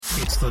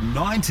It's the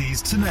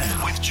 90s to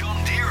now with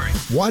John Deering.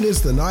 What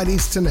is the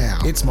 90s to now?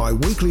 It's my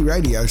weekly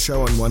radio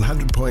show on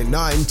 100.9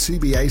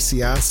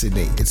 2BACR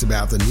Sydney. It's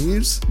about the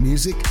news,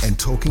 music, and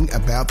talking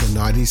about the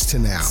 90s to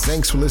now.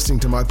 Thanks for listening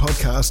to my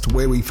podcast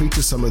where we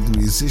feature some of the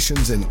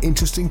musicians and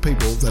interesting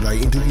people that I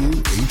interview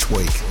each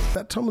week.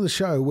 That time of the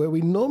show where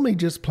we normally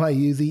just play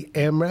you the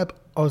AMRAP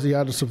Aussie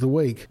Artist of the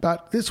Week.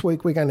 But this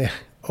week we're going to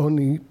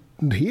only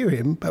hear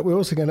him, but we're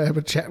also going to have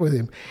a chat with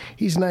him.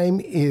 His name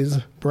is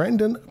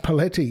Brandon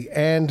Paletti,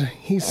 and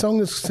his song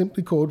is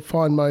simply called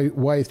Find My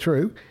Way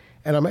Through,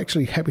 and I'm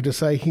actually happy to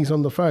say he's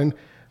on the phone.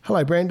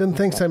 Hello, Brandon.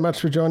 Thanks so much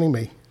for joining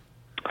me.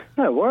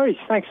 No worries.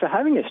 Thanks for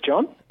having us,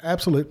 John.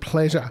 Absolute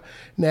pleasure.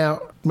 Now,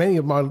 many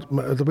of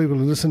the people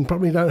who listen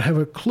probably don't have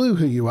a clue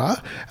who you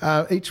are.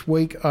 Each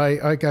week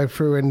I go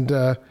through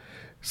and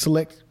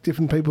select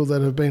different people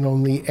that have been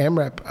on the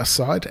AMRAP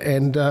site,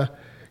 and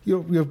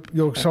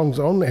your song's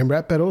on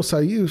AMRAP, but also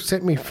you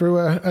sent me through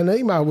an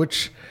email,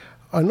 which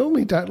I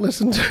normally don't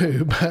listen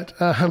to, but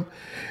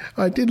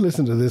I did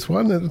listen to this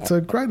one, and it's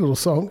a great little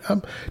song.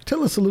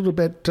 Tell us a little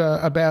bit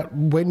about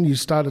when you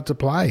started to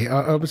play.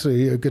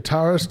 Obviously, you're a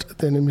guitarist,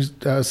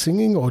 then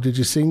singing, or did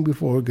you sing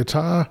before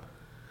guitar?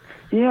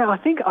 Yeah, I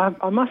think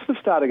I must have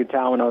started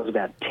guitar when I was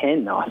about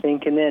 10, I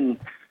think, and then,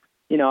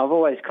 you know, I've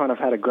always kind of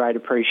had a great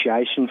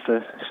appreciation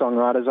for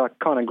songwriters. I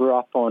kind of grew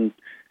up on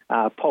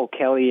Paul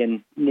Kelly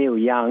and Neil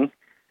Young.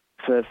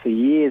 For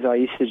years, I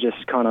used to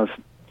just kind of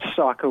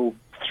cycle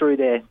through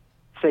their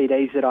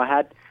CDs that I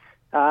had.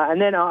 And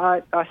then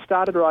I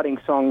started writing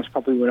songs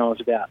probably when I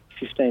was about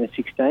 15 or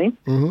 16,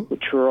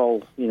 which were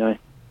all, you know,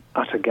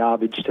 utter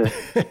garbage to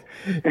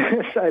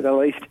say the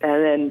least.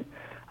 And then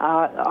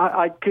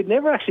I could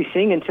never actually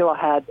sing until I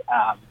had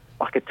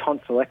like a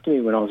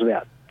tonsillectomy when I was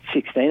about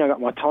 16. I got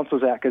my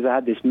tonsils out because I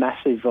had this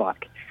massive,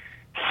 like,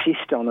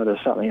 cyst on it or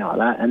something like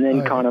that, and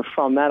then kind of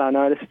from that I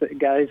noticed that it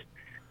gave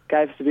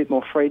us a bit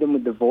more freedom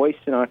with the voice,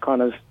 and I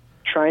kind of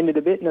trained it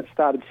a bit, and it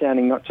started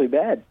sounding not too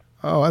bad.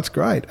 Oh, that's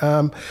great.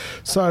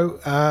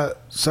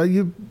 So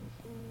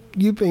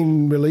you've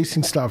been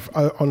releasing stuff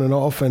on and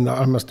off, and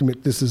I must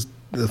admit this is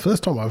the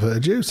first time I've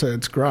heard you, so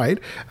it's great.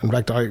 In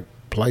fact, I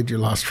played you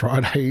last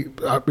Friday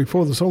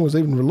before the song was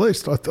even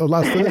released. Last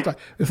Thursday,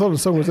 I thought the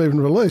song was even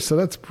released, so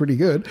that's pretty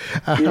good.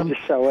 You're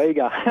just so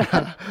eager.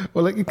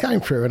 Well, it came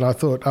through, and I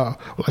thought, I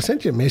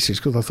sent you a message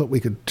because I thought we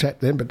could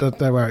chat then, but don't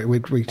worry,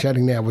 we're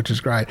chatting now, which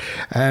is great.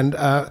 And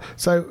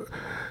so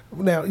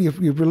now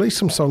you've released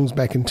some songs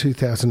back in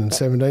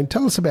 2017.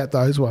 Tell us about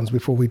those ones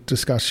before we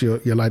discuss your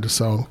latest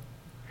song.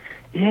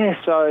 Yeah,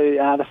 so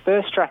the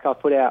first track I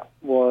put out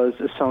was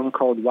a song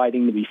called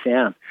Waiting to Be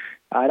Found.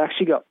 It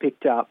actually got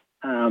picked up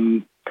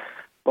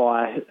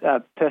by a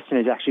person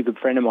who's actually a good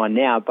friend of mine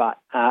now, but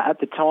at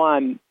the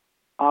time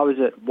I was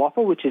at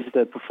WAPL, which is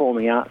the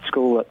Performing Arts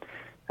School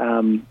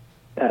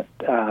at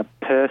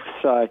Perth.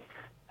 So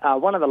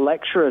one of the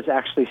lecturers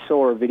actually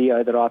saw a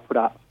video that I put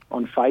up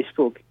on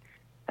Facebook,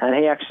 and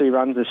he actually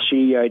runs a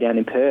studio down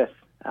in Perth.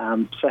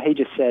 So he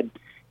just said,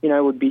 you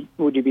know,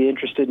 would you be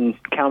interested in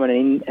coming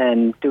in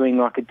and doing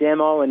like a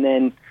demo? And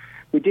then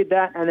we did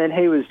that, and then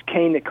he was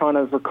keen to kind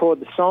of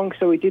record the song,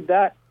 so we did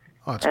that.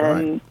 Oh, that's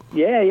great.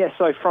 Yeah.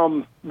 So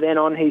from then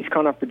on, he's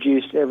kind of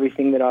produced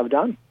everything that I've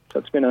done. So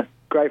it's been a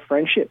great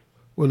friendship.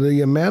 Well,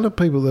 the amount of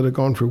people that have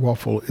gone through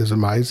WAPL is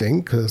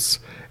amazing, because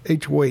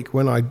each week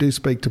when I do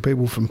speak to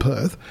people from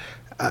Perth,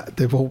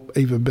 they've all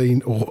either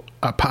been or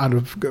a part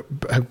of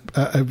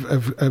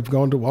have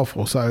gone to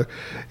WAPL. So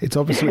it's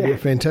obviously a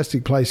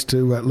fantastic place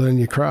to learn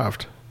your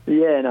craft.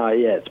 Yeah,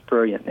 it's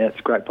brilliant. Yeah, it's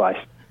a great place.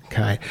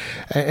 Okay.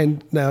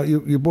 And now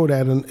you brought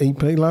out an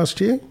EP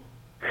last year?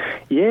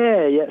 Yeah.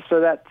 So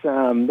that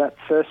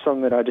first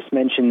song that I just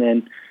mentioned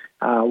then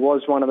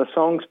was one of the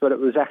songs, but it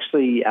was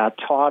actually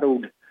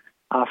titled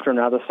after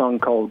another song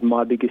called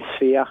My Biggest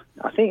Fear.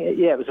 I think,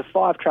 it was a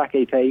 5-track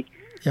EP.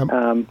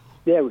 Yep.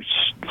 Which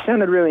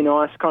sounded really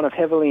nice, kind of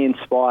heavily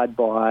inspired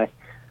by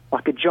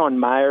like a John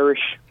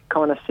Mayer-ish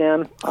kind of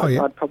sound,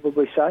 I'd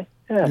probably say.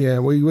 Yeah,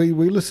 we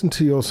listened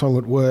to your song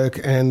at work,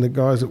 and the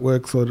guys at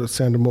work thought it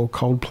sounded more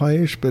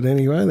Coldplay-ish, but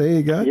anyway, there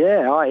you go.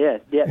 Yeah,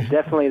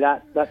 definitely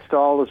that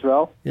style as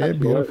well. Yeah,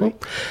 absolutely.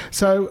 Beautiful.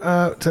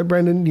 So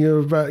Brandon,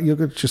 you've got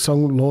your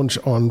song launch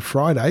on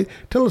Friday.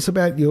 Tell us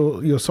about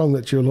your song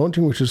that you're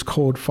launching, which is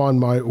called Find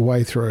My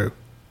Way Through.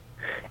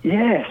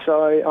 Yeah,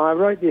 so I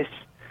wrote this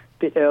a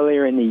bit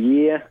earlier in the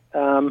year.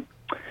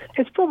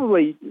 It's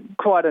probably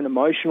quite an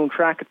emotional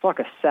track. It's like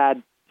a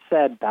sad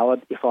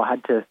ballad, if I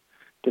had to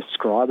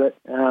describe it.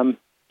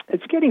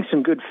 It's getting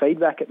some good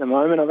feedback at the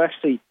moment. I've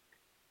actually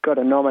got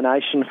a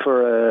nomination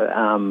for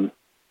a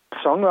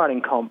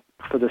songwriting comp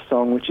for the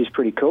song, which is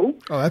pretty cool.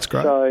 Oh, that's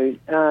great. So,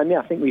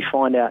 I think we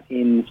find out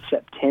in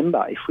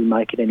September if we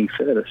make it any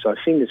further. So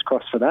fingers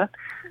crossed for that.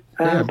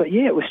 But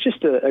it was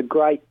just a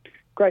great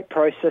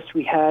process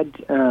we had.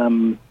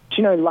 Do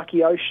you know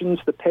Lucky Oceans,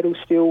 the pedal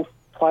steel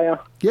player?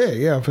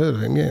 Yeah, I've heard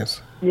of him,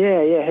 yes.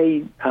 Yeah,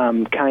 he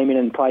came in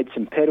and played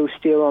some pedal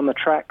steel on the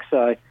track,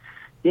 so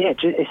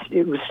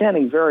it was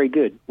sounding very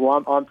good.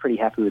 Well, I'm pretty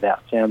happy with how it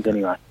sounds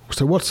anyway.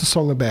 So what's the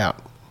song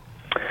about?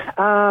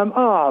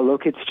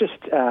 Look, it's just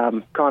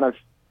kind of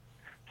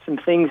some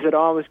things that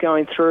I was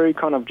going through,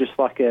 kind of just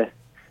like a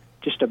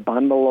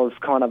bundle of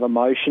kind of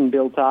emotion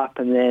built up,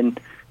 and then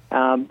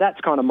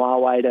that's kind of my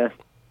way to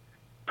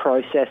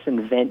process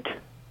and vent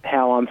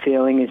how I'm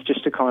feeling, is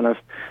just to kind of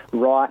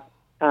write.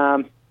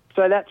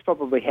 So that's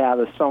probably how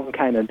the song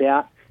came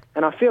about,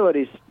 and I feel it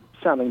is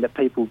something that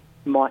people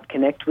might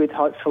connect with,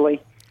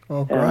 hopefully.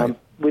 Oh, great.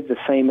 With the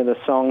theme of the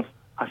song,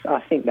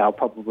 I think they'll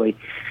probably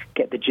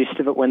get the gist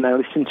of it when they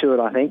listen to it,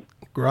 I think.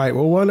 Great.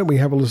 Well, why don't we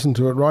have a listen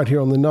to it right here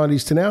on the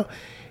 90s to Now?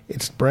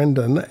 It's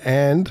Brendan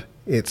and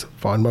it's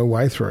Find My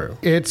Way Through.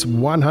 It's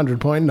 100.9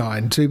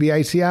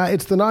 2BACR.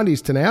 It's the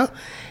 90s to Now,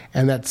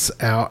 and that's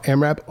our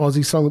MRAP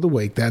Aussie Song of the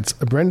Week. That's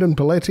Brendan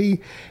Paletti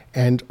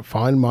and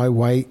Find My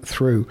Way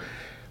Through.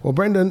 Well,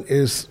 Brendan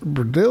is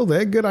Bradil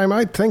there. G'day,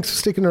 mate. Thanks for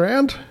sticking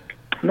around.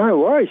 No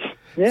worries.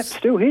 Yep,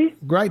 still here.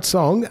 Great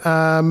song.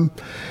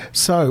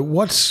 So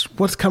what's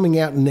coming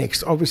out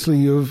next? Obviously,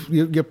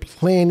 you're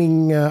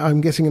planning, I'm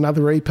guessing,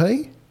 another EP?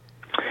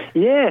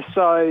 Yeah,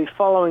 so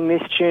following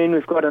this tune,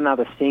 we've got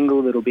another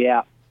single that'll be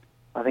out,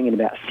 I think, in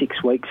about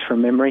 6 weeks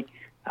from memory.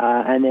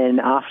 And then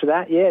after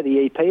that,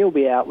 the EP will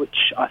be out,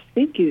 which I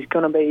think is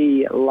going to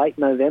be late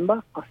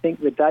November. I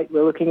think the date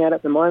we're looking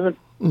at the moment.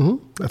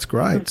 Mm-hmm. That's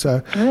great.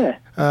 So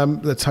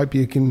let's hope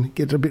you can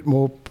get a bit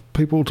more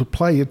people to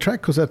play your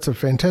track, because that's a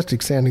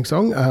fantastic sounding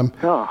song.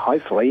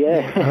 Hopefully,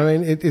 yeah. I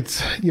mean,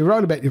 it's you're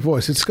right about your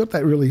voice. It's got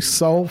that really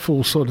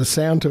soulful sort of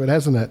sound to it,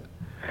 hasn't it?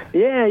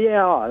 Yeah.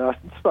 I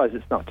suppose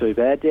it's not too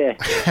bad, yeah.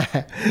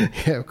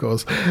 Yeah, of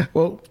course.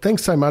 Well,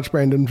 thanks so much,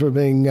 Brandon, for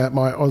being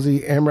my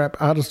Aussie AMRAP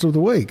Artist of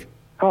the Week.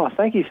 Oh,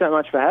 thank you so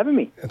much for having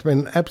me. It's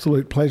been an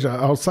absolute pleasure.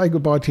 I'll say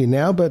goodbye to you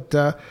now, but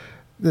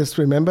just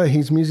remember,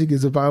 his music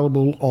is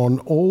available on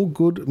all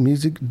good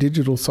music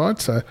digital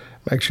sites, so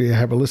make sure you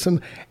have a listen.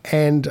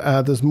 And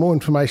there's more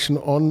information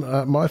on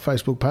my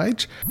Facebook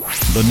page.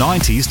 The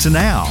 90s to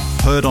Now,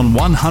 heard on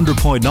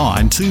 100.9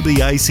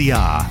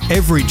 2BACR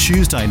every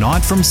Tuesday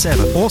night from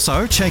 7.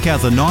 Also, check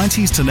out the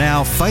 90s to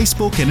Now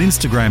Facebook and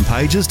Instagram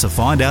pages to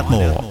find out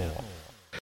more.